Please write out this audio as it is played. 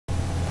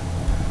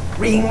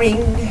Ring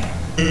ring.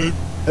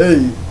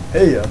 Hey,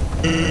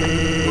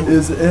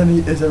 is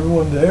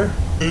everyone there?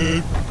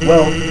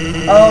 Well,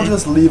 I'll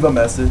just leave a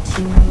message.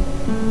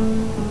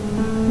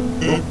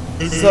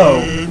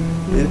 So,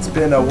 it's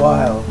been a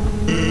while.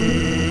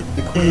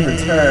 The Queen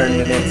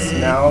returned and it's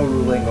now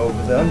ruling over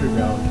the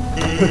underground.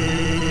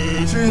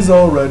 She's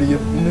already a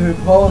new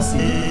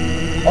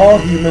policy. All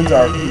humans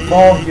who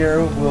fall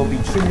here will be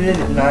treated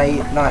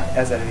not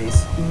as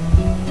enemies.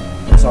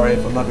 I'm sorry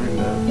if I'm not doing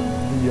the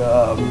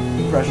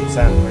impression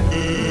sound right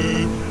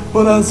now.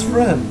 But as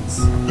friends.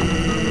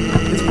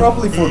 It's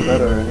probably for the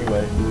better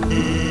anyway.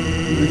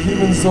 The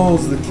human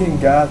souls the king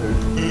gathered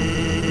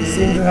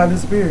seem to have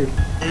disappeared.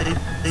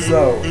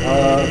 So,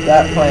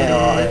 that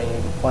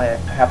plan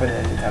happen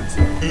anytime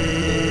soon.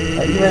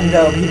 Even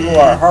though people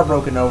are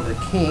heartbroken over the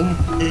king,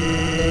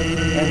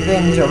 and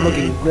things are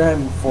looking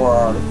grim for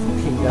our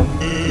kingdom,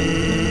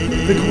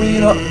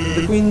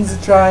 the queen's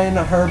trying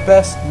her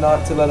best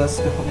not to let us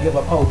give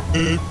up hope.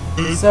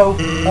 So,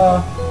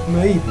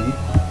 maybe,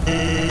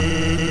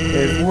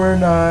 if we're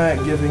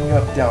not giving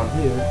up down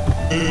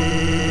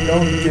here,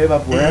 don't give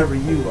up wherever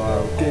you are,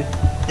 okay?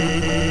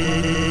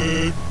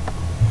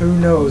 Who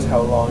knows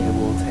how long it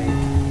will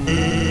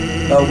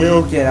take. But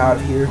we'll get out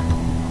of here.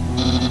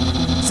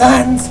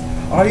 Sans!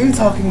 Are you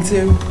talking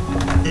to?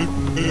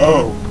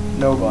 Oh,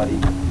 nobody.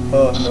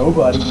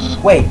 Nobody.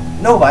 Wait,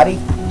 nobody?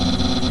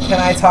 Can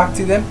I talk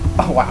to them?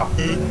 Oh, wow.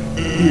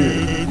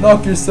 Here,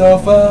 knock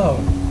yourself out.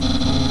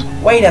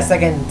 Wait a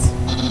second.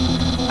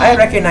 I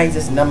recognize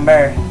this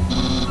number.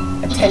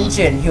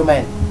 Attention,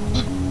 human.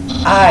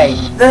 I,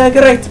 the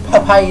Great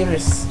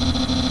Papyrus.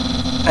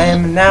 I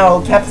am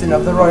now captain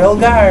of the Royal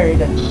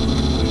Guard.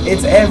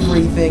 It's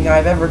everything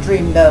I've ever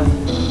dreamed of.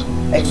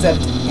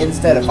 Except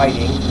instead of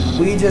fighting,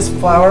 we just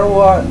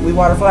we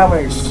water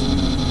flowers.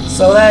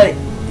 So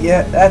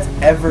that's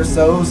ever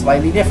so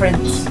slightly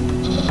different.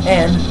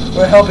 And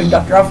we're helping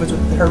Dr. Office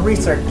with her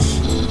research.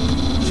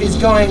 She's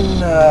going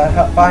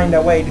to find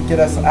a way to get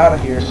us out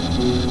of here.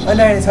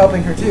 Undyne is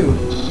helping her too.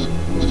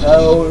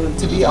 Though,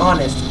 to be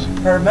honest,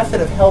 her method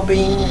of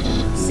helping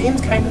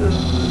seems kind of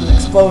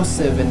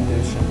explosive in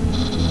notion.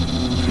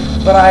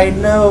 But I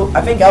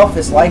think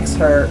Elphys likes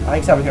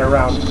having her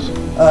around.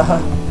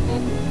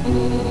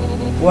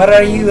 What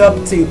are you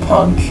up to,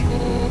 punk?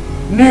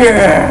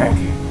 Nerd!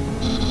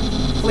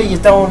 Please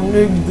don't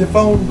nuke the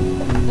phone.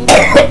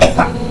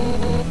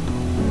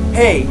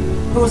 Hey,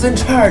 who's in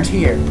charge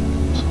here?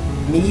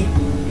 Me?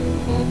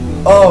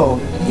 Oh,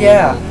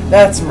 yeah,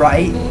 that's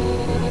right.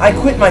 I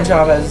quit my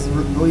job as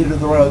leader of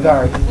the Royal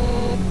Guard.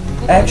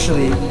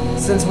 Actually,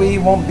 since we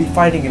won't be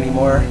fighting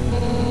anymore,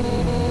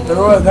 the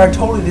Royal Guard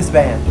totally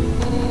disbanded.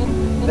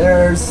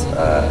 There's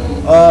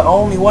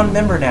only one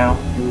member now,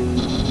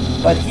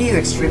 but he's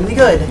extremely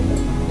good.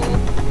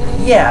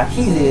 Yeah,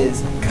 he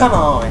is. Come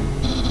on.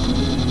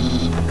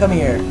 Come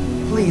here.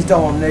 Please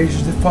don't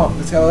engage the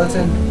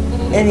skeleton.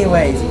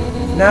 Anyways,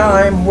 now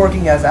I'm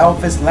working as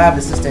Alphys lab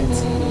assistant.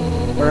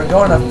 We're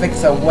gonna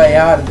fix a way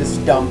out of this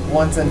dump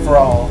once and for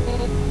all.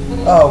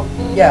 Oh,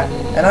 yeah,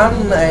 and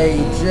I'm a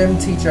gym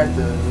teacher at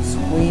the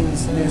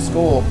Queen's new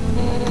school.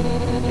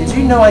 Did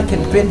you know I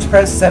can bench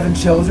press 7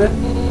 children?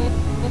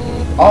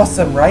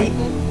 Awesome, right?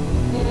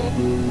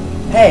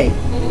 Hey,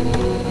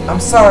 I'm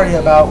sorry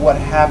about what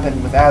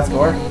happened with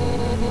Asgore.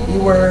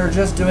 You were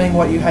just doing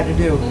what you had to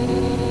do.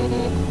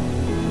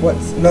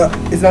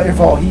 It's not your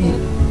fault.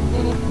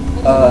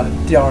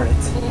 Darn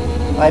it.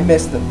 I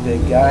missed the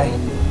big guy.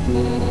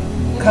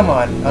 Come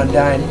on,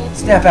 Undyne,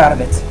 snap out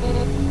of it.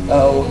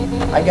 Oh,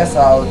 I guess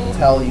I'll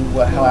tell you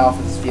how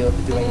Alphys feels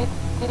doing.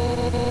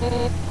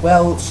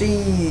 Well,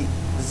 she's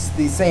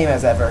the same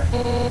as ever.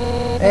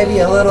 Maybe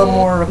a little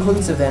more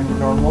reclusive than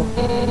normal.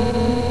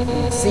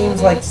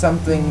 Seems like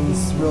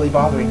something's really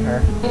bothering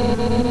her.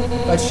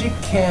 But she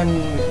can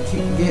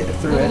get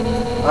through it.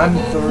 I'm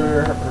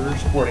through her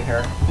supporting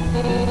her.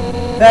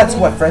 That's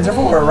what friends are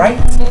for, right?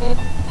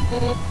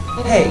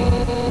 Hey,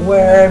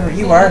 wherever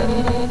you are,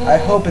 I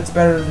hope it's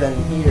better than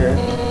here.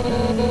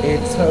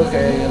 It took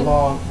a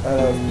long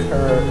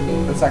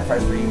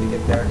sacrifice for you to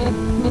get there.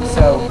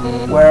 So,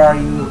 wherever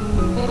you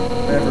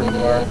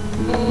are,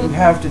 you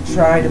have to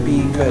try to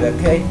be good,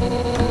 okay?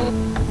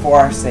 For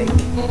our sake.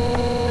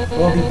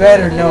 We'll be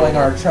better knowing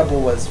our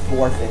trouble was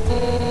worth it.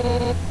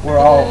 We're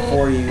all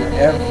for you.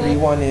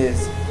 Everyone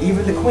is.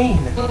 Even the Queen.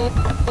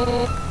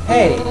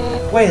 Hey,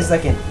 wait a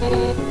second.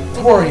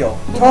 Toriel,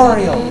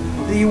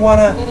 do you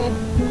wanna...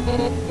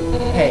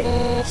 Hey,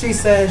 she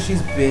says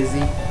she's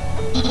busy.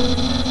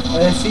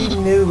 But if she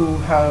knew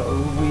how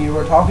we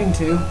were talking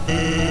to,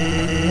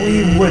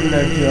 we wouldn't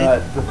have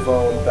got the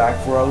phone back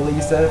for at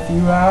least a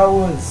few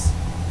hours.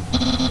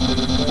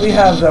 We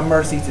have the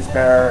mercy to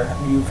spare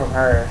you from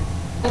her.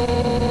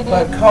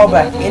 But call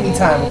back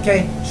anytime,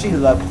 okay? She'd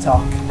love to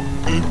talk.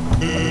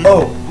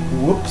 Oh,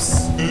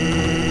 whoops.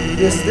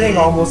 This thing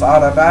almost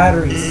out of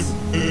batteries.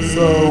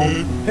 So,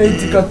 hate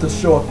to cut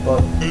this short,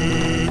 but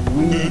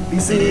we'll be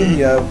seeing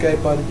ya, okay,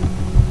 buddy?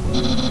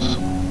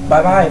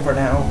 Bye-bye for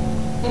now.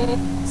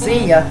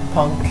 See ya,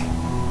 punk.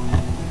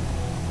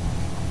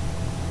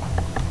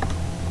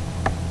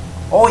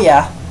 Oh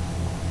yeah.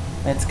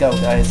 Let's go,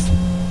 guys.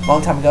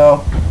 Long time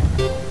ago.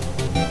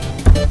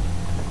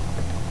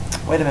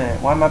 Wait a minute.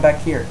 Why am I back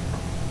here?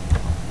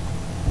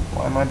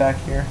 Why am I back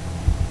here?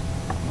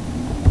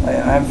 I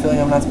have a feeling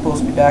I'm not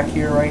supposed to be back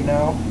here right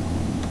now.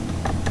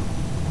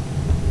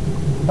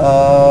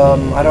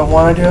 I don't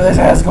want to do this,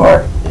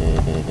 escort.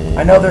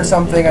 I know there's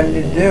something I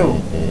need to do.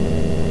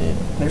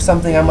 There's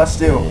something I must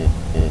do.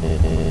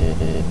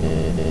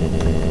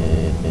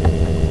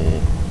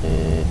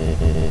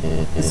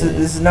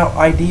 This is not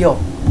ideal.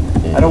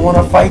 I don't want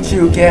to fight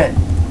you again.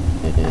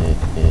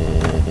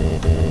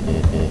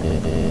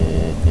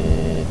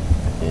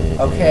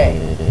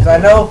 Okay, because I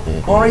know,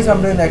 the only reason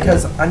I'm doing that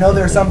because I know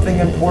there's something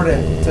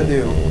important to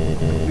do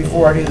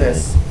before I do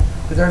this.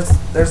 Because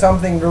there's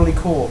something really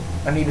cool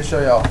I need to show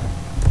y'all.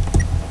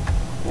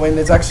 When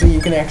it's actually,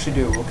 you can actually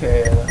do.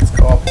 Okay, let's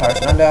call Pirates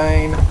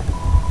Undyne.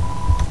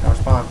 No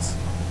response.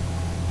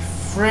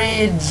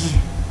 Fridge!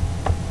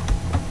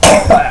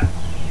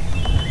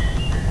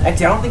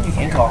 Actually, I don't think you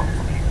can call them.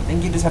 I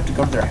think you just have to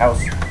go to their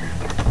house.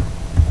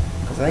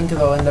 Because I think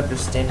they'll end up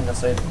just standing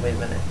outside. Wait a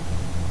minute.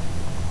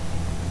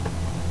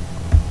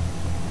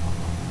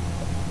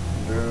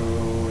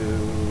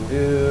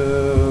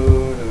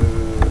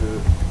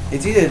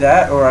 It's either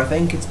that or I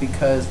think it's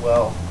because,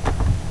 well,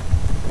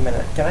 a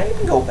minute. Can I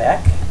even go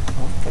back? I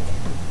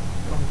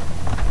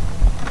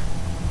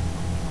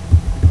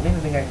don't even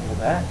think I can go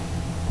back. I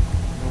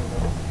don't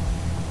know.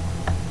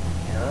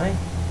 Can I?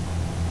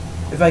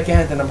 If I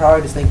can't, then I'm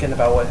probably just thinking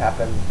about what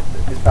happened.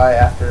 It's probably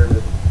after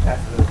the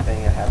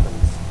thing that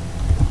happens.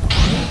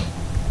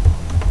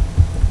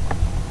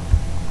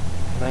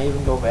 Can I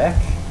even go back?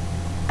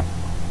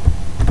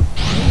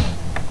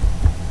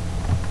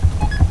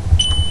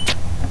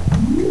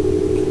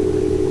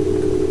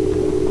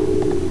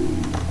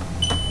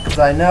 Because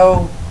I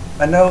know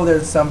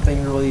there's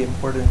something really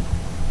important,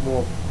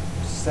 well,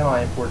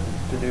 semi-important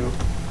to do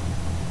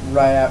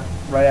right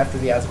after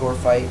the Asgore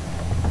fight.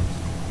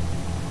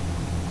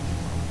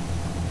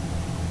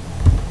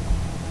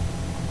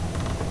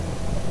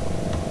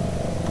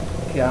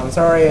 Okay, I'm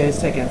sorry it's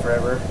taking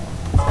forever.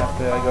 Just have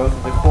to go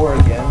through the core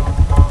again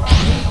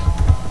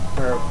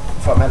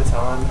for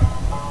Mettaton.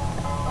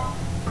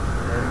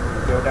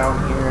 And go down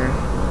here.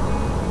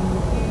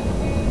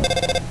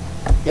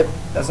 Yep,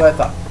 that's what I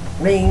thought.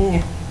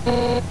 Ring!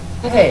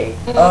 Hey,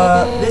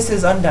 this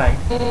is Undyne.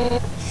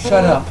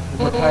 Shut up,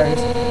 we're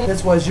pirates.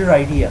 This was your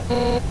idea.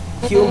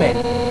 Human,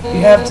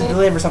 you have to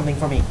deliver something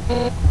for me.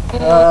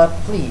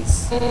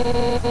 Please.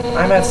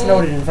 I'm at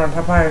Snowden in front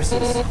of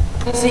Papyrus's.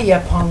 See ya,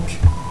 punk.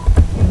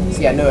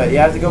 See, I knew it. You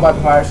have to go by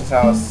Papyrus's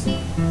house,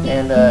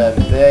 and,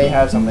 they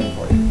have something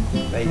for you.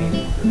 They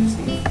need to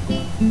receive.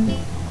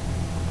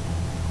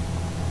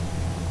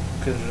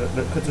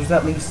 Because there's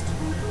at least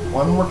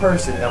one more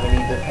person that we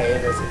need to pay a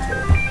visit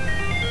to.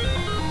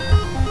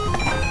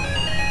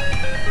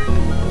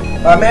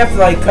 I may have to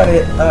like cut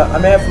it. I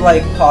may have to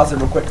like pause it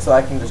real quick so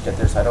I can just get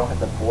there, so I don't have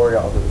to bore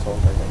y'all through this whole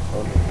thing.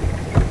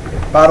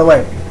 By the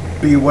way,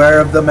 beware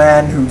of the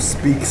man who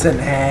speaks in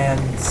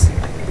hands.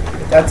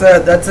 That's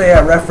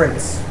a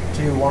reference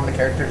to one of the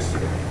characters.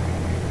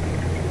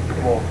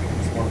 Well,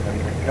 it's one of them.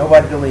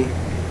 Nobody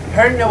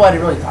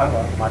really talk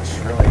about it much,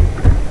 really.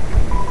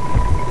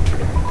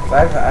 So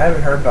I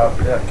haven't heard about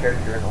that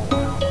character in a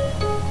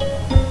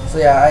while. So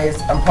yeah,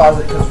 I'm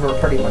positive because we're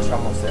pretty much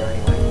almost there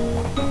anyway.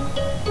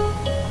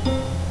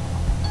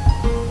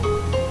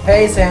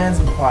 Hey, Sans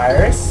and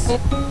Papyrus.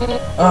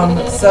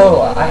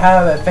 So I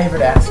have a favor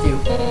to ask you.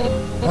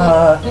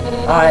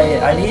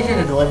 I need you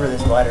to deliver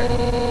this letter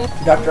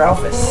to Dr.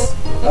 Alphys.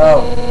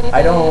 Oh,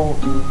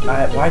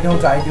 why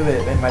don't I do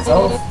it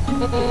myself?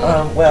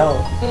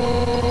 Well,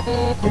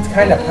 it's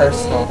kind of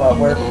personal, but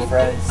we're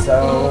friends,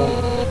 so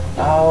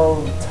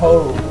I'll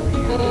total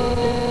you.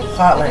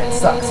 Hotland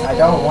sucks. I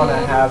don't want to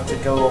have to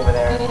go over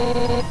there.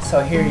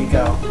 So here you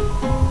go.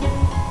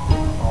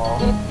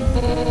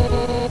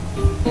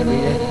 You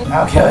read it?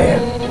 I'll kill you.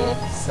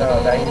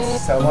 So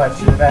thanks so much.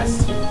 You're the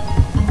best.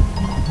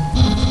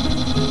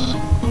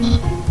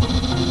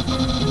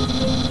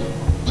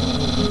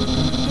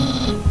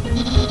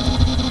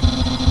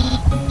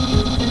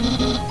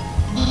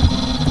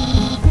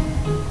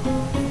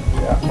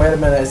 Yeah, wait a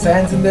minute. Is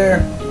Sans in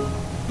there?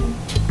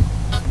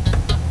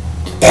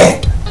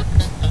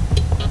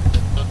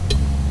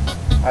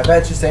 I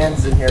bet you Sans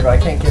is in here, but I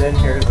can't get in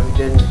here because he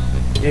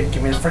didn't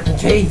give me the freaking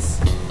keys.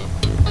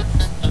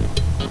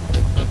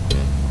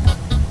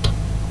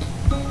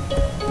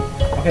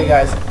 Okay,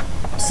 guys.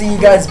 See you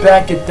guys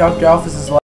back at Dr. Alphys'